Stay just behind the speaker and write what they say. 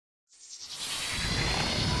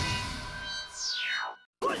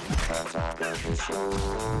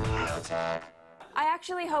I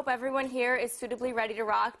actually hope everyone here is suitably ready to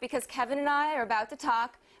rock because Kevin and I are about to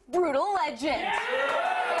talk Brutal Legend.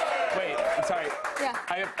 Wait, I'm sorry. Yeah.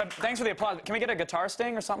 Thanks for the applause. Can we get a guitar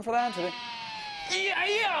sting or something for that?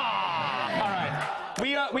 Yeah! All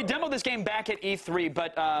right. We demoed this game back at E3,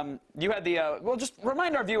 but you had the, well, just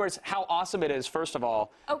remind our viewers how awesome it is, first of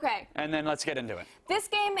all. Okay. And then let's get into it. This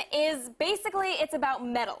game is basically, it's about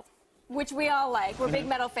metal, which we all like. We're big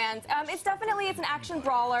metal fans. It's an action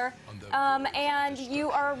brawler, and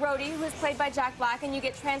you are a roadie who is played by Jack Black, and you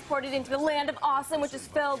get transported into the land of awesome, which is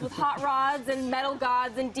filled with hot rods and metal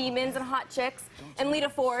gods and demons and hot chicks, and Lita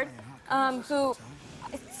Ford, who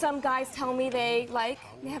some guys tell me they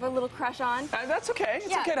have a little crush on. That's okay.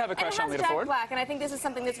 It's okay to have a crush on Lita Ford. And it has Jack Black, and I think this is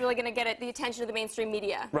something that's really going to get the attention of the mainstream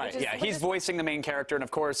media. Right, yeah. He's voicing the main character, and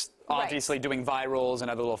of course, obviously doing virals and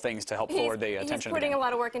other little things to help forward the attention of the game. He's putting a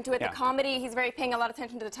lot of work into it. The comedy, he's paying a lot of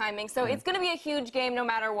attention to the timing. So it's going to be a huge game no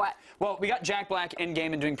matter what. Well, we got Jack Black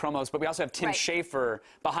in-game and doing promos, but we also have Tim Schafer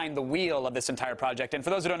behind the wheel of this entire project. And for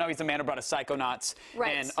those who don't know, he's the man who brought us Psychonauts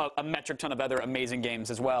and a metric ton of other amazing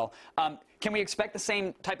games as well. Can we expect the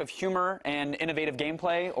same type of humor and innovative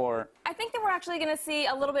gameplay, or? I think that we're actually going to see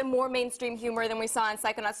a little bit more mainstream humor than we saw in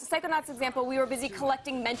Psychonauts. The Psychonauts example, we were busy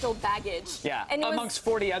collecting mental baggage. Yeah, and amongst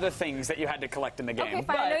 40 other things that you had to collect in the game. Okay,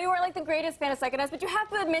 fine. I know you weren't like the greatest fan of Psychonauts, but you have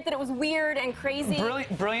to admit that it was weird and crazy.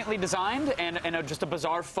 Brilliantly designed and just a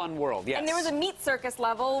bizarre, fun world, yes. And there was a meat circus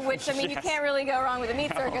level, which, I mean, you can't really go wrong with a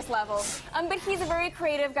meat circus level. But he's a very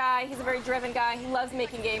creative guy. He's a very driven guy. He loves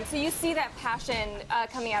making games. So you see that passion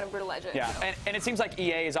coming out of Brutal Legend. Yeah, and it seems like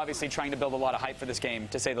EA is obviously trying to build a lot of hype for this game,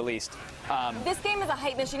 to say the least. This game is a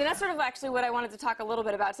hype machine, and that's sort of actually what I wanted to talk a little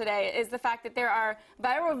bit about today, is the fact that there are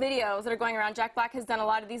viral videos that are going around. Jack Black has done a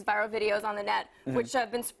lot of these viral videos on the net, which have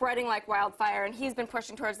been spreading like wildfire, and he's been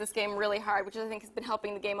pushing towards this game really hard, which I think has been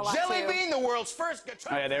helping the game a lot, Jelly Bean, the world's first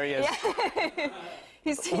guitar. Oh, yeah, there he is.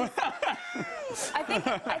 Yeah. I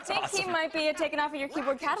think he might be taking off of your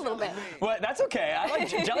keyboard cat a little bit. Well, that's okay. I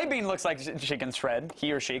like Jelly Bean looks like she can shred.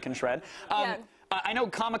 He or she can shred. I know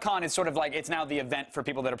Comic-Con is sort of like, it's now the event for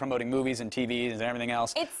people that are promoting movies and TVs and everything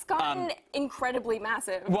else. It's gotten incredibly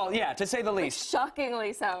massive. Well, yeah, to say the least.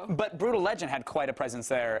 Shockingly so. But Brutal Legend had quite a presence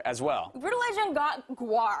there as well. Brutal Legend got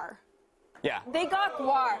Gwar. Yeah. They got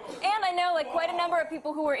Gwar. And I know, like, quite a number of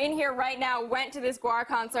people who are in here right now went to this Gwar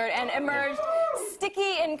concert and emerged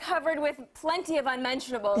sticky and covered with plenty of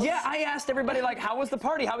unmentionables. Yeah, I asked everybody, like, how was the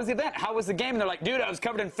party? How was the event? How was the game? And they're like, dude, I was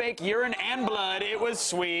covered in fake urine and blood. It was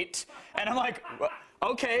sweet. And I'm like, well,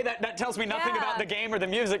 okay, that tells me nothing about the game or the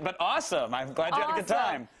music, but awesome. I'm glad you had a good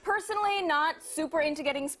time. Personally, not super into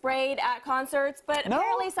getting sprayed at concerts, but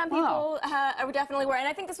apparently some people definitely were. And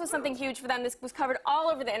I think this was something huge for them. This was covered all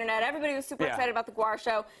over the internet. Everybody was super excited about the Gwar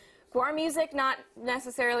show. Gwar music, not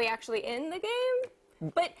necessarily actually in the game,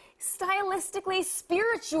 but stylistically,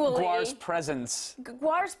 spiritually. Gwar's presence.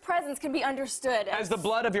 Gwar's presence can be understood. As the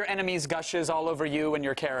blood of your enemies gushes all over you and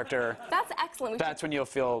your character. That's excellent. That's when you'll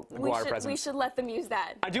feel the Gwar presence. We should let them use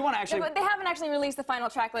that. I do want to actually... They haven't actually released the final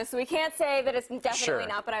track list, so we can't say that it's definitely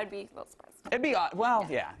not, but I would be a little surprised. It'd be, well,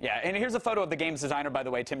 yeah. And here's a photo of the game's designer, by the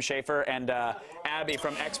way, Tim Schafer and Abby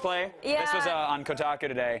from X-Play. Yeah. This was on Kotaku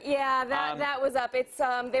today. Yeah, that was up. It's,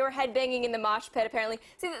 they were headbanging in the mosh pit, apparently.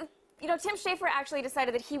 See, you know, Tim Schafer actually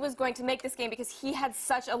decided that he was going to make this game because he had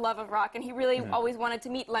such a love of rock, and he really always wanted to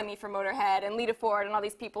meet Lemmy from Motorhead and Lita Ford and all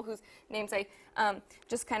these people whose names I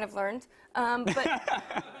just kind of learned. But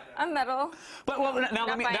I'm metal. But well, now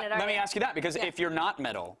let me ask you that, because if you're not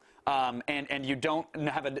metal, and you don't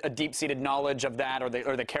have a deep-seated knowledge of that or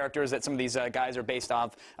the characters that some of these guys are based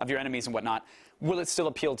off of your enemies and whatnot, will it still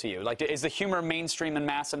appeal to you? Like, is the humor mainstream and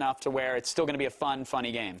mass enough to where it's still going to be a fun,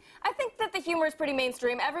 funny game? I think that the humor is pretty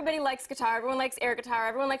mainstream. Everybody likes guitar. Everyone likes air guitar.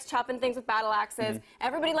 Everyone likes chopping things with battle axes.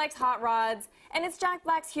 Everybody likes hot rods. And it's Jack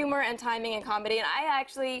Black's humor and timing and comedy. And I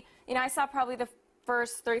actually, you know, I saw probably the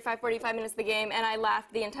first 35, 45 minutes of the game, and I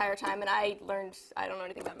laughed the entire time, and I learned I don't know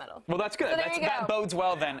anything about metal. Well, that's good. So that bodes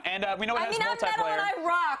well, then. And we know it has multiplayer. I'm metal and I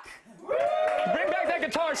rock. Bring back that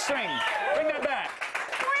guitar string. Bring that back.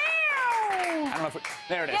 I don't know if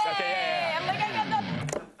there it is. Yay! Okay, yeah. I'm gonna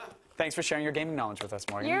get the... Thanks for sharing your gaming knowledge with us,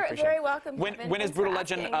 Morgan. You're very welcome, Kevin. When is Brutal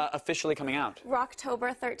Legend officially coming out?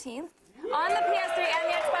 October 13th. On the PS3 and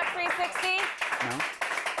the Xbox 360. No?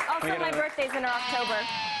 Also, my birthday's in October.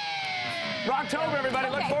 Rocktober, everybody.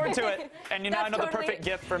 Look forward to it. And you now know the perfect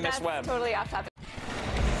gift for Miss Webb. Totally off topic.